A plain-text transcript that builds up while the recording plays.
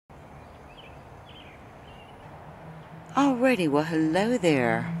Alrighty, well hello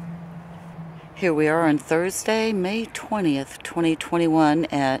there. Here we are on Thursday, May 20th, 2021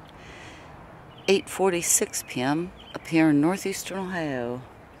 at 8:46 p.m. up here in northeastern Ohio.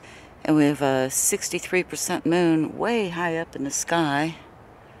 And we have a 63% moon way high up in the sky.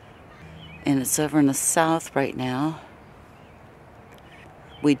 And it's over in the south right now.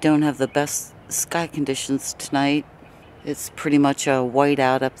 We don't have the best sky conditions tonight. It's pretty much a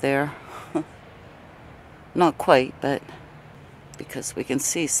whiteout up there. Not quite, but because we can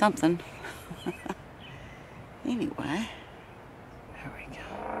see something. Anyway, there we go.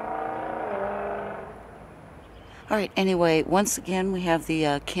 Alright, anyway, once again we have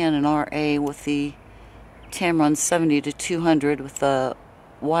the Canon RA with the Tamron 70-200 with the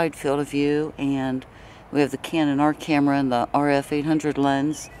wide field of view, and we have the Canon R camera and the RF 800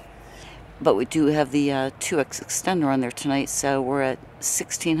 lens. But we do have the 2x extender on there tonight, so we're at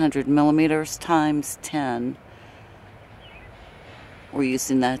 1600 millimeters times 10. We're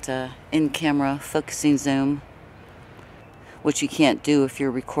using that in-camera focusing zoom, which you can't do if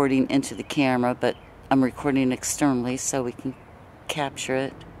you're recording into the camera, but I'm recording externally so we can capture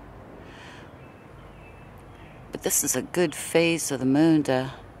it. But this is a good phase of the moon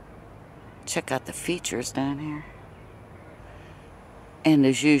to check out the features down here. And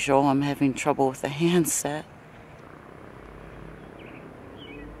as usual, I'm having trouble with the handset.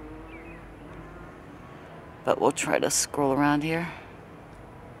 But we'll try to scroll around here.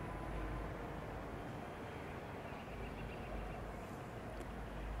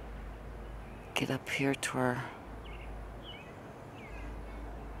 Get up here to our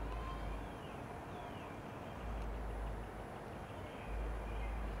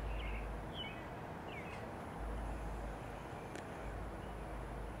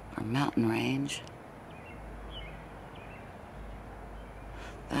mountain range.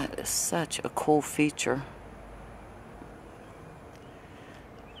 That is such a cool feature.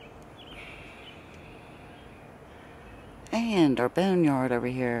 And our boneyard over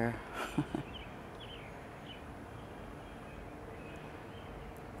here.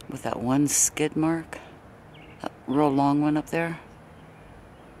 With that one skid mark, that real long one up there.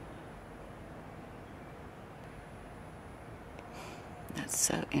 That's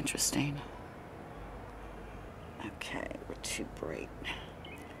so interesting. Okay, we're too bright.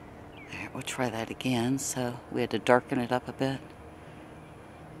 There, we'll try that again. So we had to darken it up a bit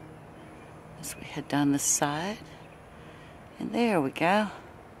as we head down this side. And there we go.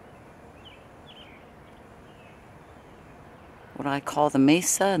 What I call the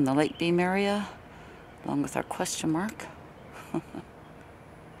mesa and the lake beam area, along with our question mark.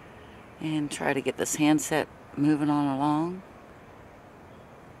 And try to get this handset moving on along.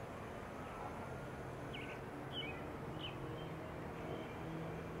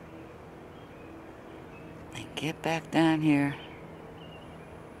 And get back down here.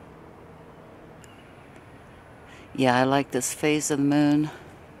 Yeah, I like this phase of the moon,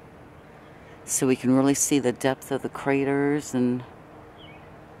 so we can really see the depth of the craters and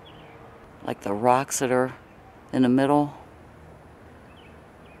like the rocks that are in the middle.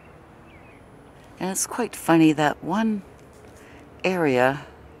 And it's quite funny, that one area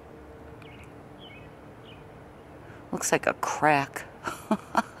looks like a crack.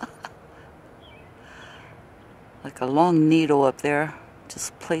 Like a long needle up there,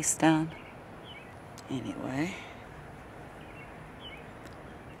 just placed down. Anyway.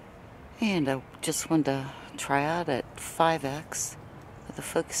 And I just wanted to try out at 5x with the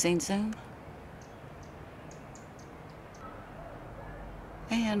focusing zoom.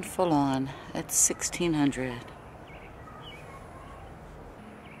 And full on at 1600.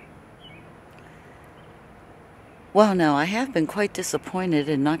 Well, no, I have been quite disappointed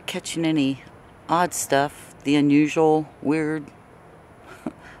in not catching any odd stuff, the unusual, weird,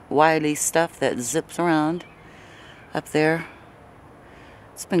 wily stuff that zips around up there.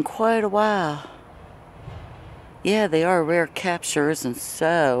 It's been quite a while. Yeah, they are rare captures and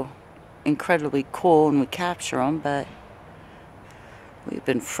so incredibly cool when we capture them, but we've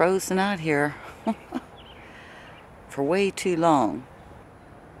been frozen out here for way too long.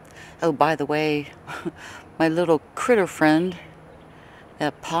 Oh, by the way, my little critter friend,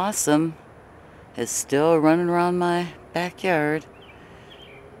 that possum, is still running around my backyard.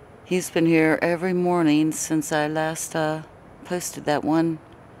 He's been here every morning since I last posted that one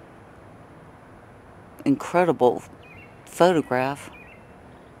incredible photograph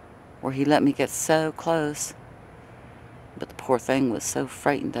where he let me get so close. But the poor thing was so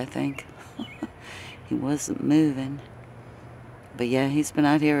frightened, I think. He wasn't moving. But yeah, he's been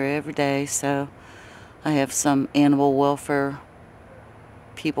out here every day, so I have some animal welfare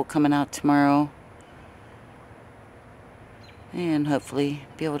people coming out tomorrow and hopefully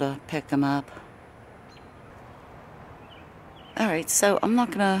be able to pick them up. Alright, so I'm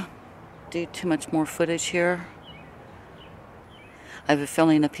not gonna do too much more footage here. I have a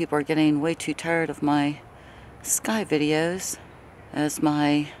feeling that people are getting way too tired of my sky videos, as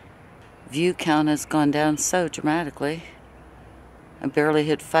my view count has gone down so dramatically. I barely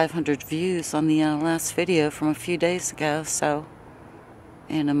hit 500 views on the last video from a few days ago, so,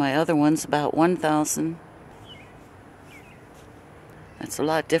 and in my other ones about 1,000. That's a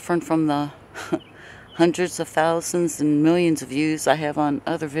lot different from the hundreds of thousands and millions of views I have on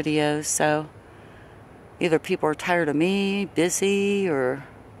other videos, so either people are tired of me, busy, or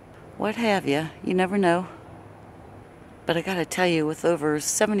what have you. You never know. But I gotta tell you, with over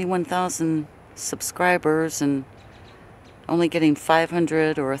 71,000 subscribers and only getting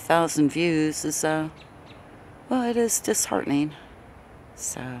 500 or 1,000 views is, well, it is disheartening.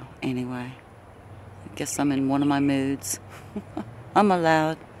 So, anyway, I guess I'm in one of my moods. I'm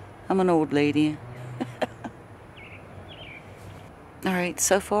allowed. I'm an old lady. Alright,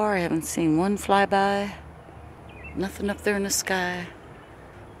 so far I haven't seen one flyby. Nothing up there in the sky.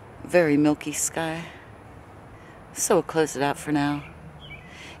 Very milky sky. So we'll close it out for now.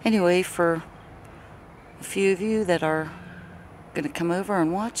 Anyway, for a few of you that are going to come over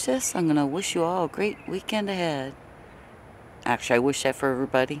and watch this, I'm going to wish you all a great weekend ahead. Actually, I wish that for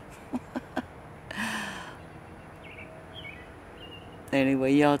everybody.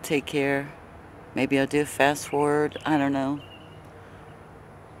 Anyway, y'all take care. Maybe I'll do a fast forward. I don't know.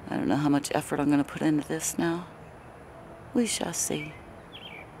 I don't know how much effort I'm going to put into this now. We shall see.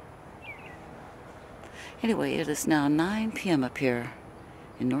 Anyway, it is now 9 p.m. up here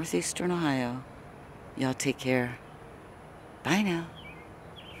in northeastern Ohio. Y'all take care. Bye now.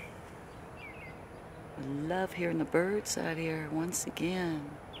 I love hearing the birds out here once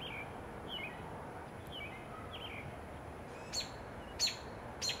again.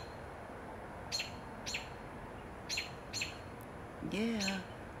 Yeah,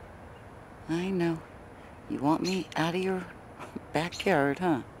 I know. You want me out of your backyard,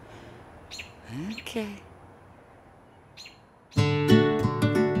 huh? Okay.